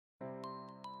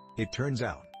It turns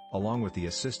out, along with the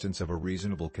assistance of a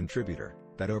reasonable contributor,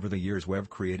 that over the years we've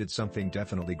created something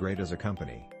definitely great as a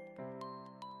company.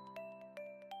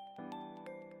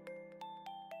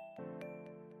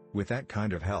 With that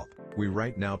kind of help, we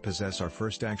right now possess our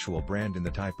first actual brand in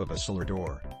the type of a solar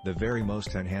door, the very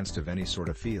most enhanced of any sort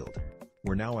of field.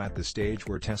 We're now at the stage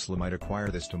where Tesla might acquire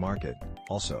this to market,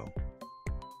 also.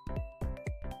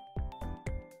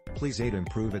 Please aid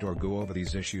improve it or go over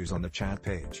these issues on the chat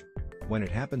page. When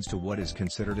it happens to what is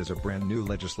considered as a brand new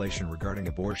legislation regarding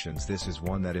abortions, this is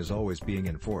one that is always being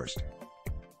enforced.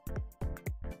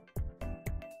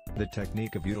 The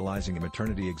technique of utilizing a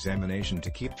maternity examination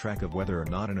to keep track of whether or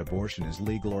not an abortion is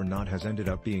legal or not has ended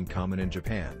up being common in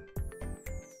Japan.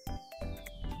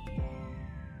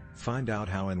 Find out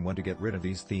how and when to get rid of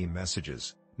these theme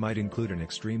messages, might include an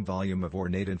extreme volume of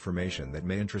ornate information that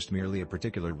may interest merely a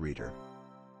particular reader.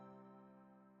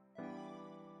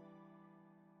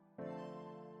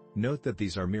 Note that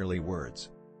these are merely words.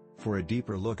 For a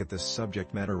deeper look at this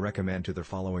subject matter, recommend to the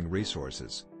following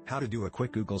resources: How to do a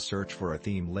quick Google search for a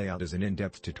theme layout is an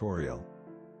in-depth tutorial.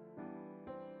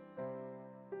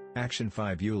 Action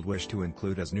 5: You'll wish to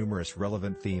include as numerous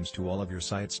relevant themes to all of your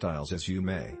site styles as you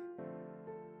may.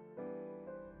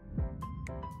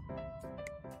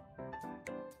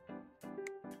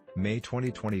 May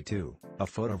 2022, a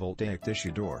photovoltaic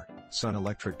tissue door, sun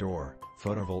electric door,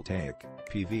 photovoltaic,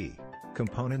 PV,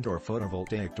 component or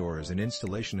photovoltaic door is an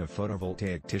installation of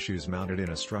photovoltaic tissues mounted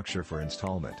in a structure for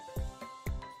installment.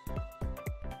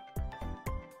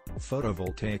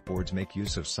 Photovoltaic boards make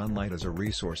use of sunlight as a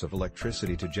resource of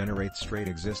electricity to generate straight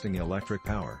existing electric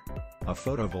power. A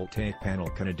photovoltaic panel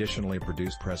can additionally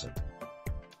produce present.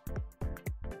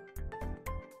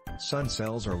 Sun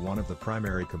cells are one of the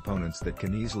primary components that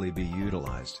can easily be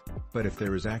utilized, but if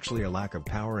there is actually a lack of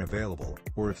power available,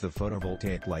 or if the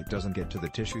photovoltaic light doesn't get to the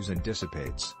tissues and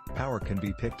dissipates, power can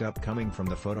be picked up coming from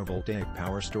the photovoltaic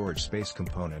power storage space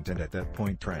component and at that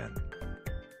point tran.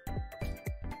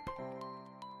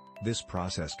 This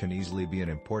process can easily be an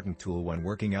important tool when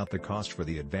working out the cost for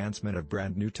the advancement of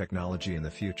brand new technology in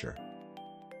the future.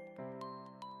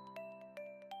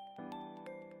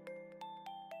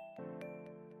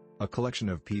 A collection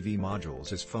of PV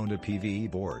modules is phoned a PV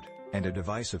board, and a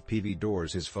device of PV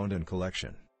doors is phoned in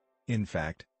collection. In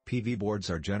fact, PV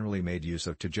boards are generally made use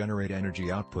of to generate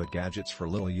energy output gadgets for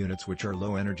little units which are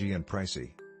low energy and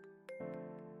pricey.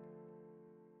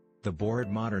 The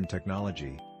board modern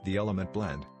technology, the element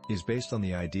blend, is based on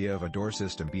the idea of a door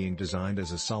system being designed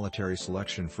as a solitary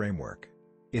selection framework.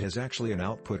 It has actually an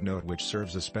output node which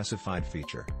serves a specified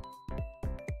feature.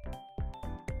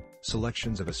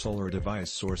 Selections of a solar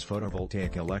device source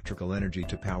photovoltaic electrical energy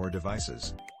to power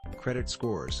devices. Credit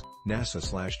scores,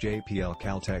 NASA/JPL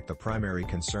Caltech. The primary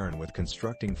concern with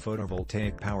constructing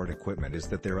photovoltaic powered equipment is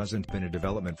that there hasn't been a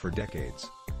development for decades.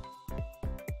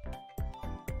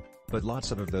 But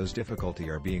lots of those difficulties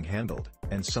are being handled,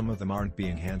 and some of them aren't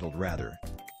being handled rather.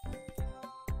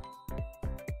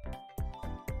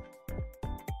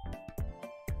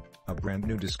 A brand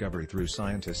new discovery through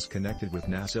scientists connected with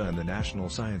NASA and the National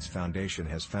Science Foundation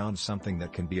has found something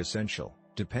that can be essential,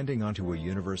 depending on to a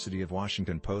University of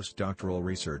Washington postdoctoral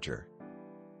researcher.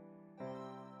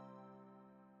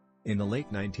 In the late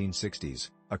 1960s,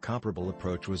 a comparable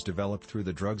approach was developed through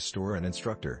the drugstore and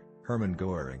instructor, Hermann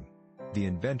Göring. The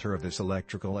inventor of this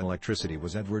electricity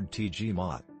was Edward T. G.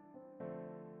 Mott.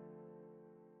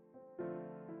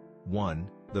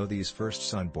 1. Though these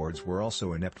first sunboards were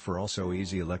also inept for also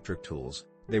easy electric tools,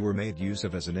 they were made use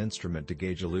of as an instrument to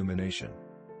gauge illumination.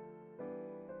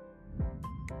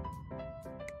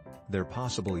 Their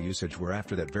possible usage were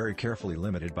after that very carefully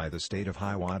limited by the state of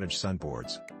high wattage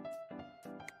sunboards.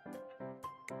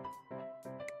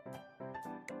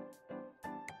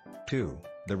 2.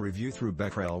 The review through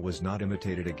Becquerel was not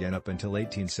imitated again up until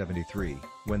 1873,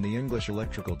 when the English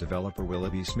electrical developer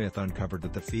Willoughby Smith uncovered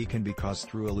that the fee can be caused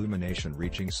through illumination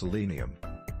reaching selenium.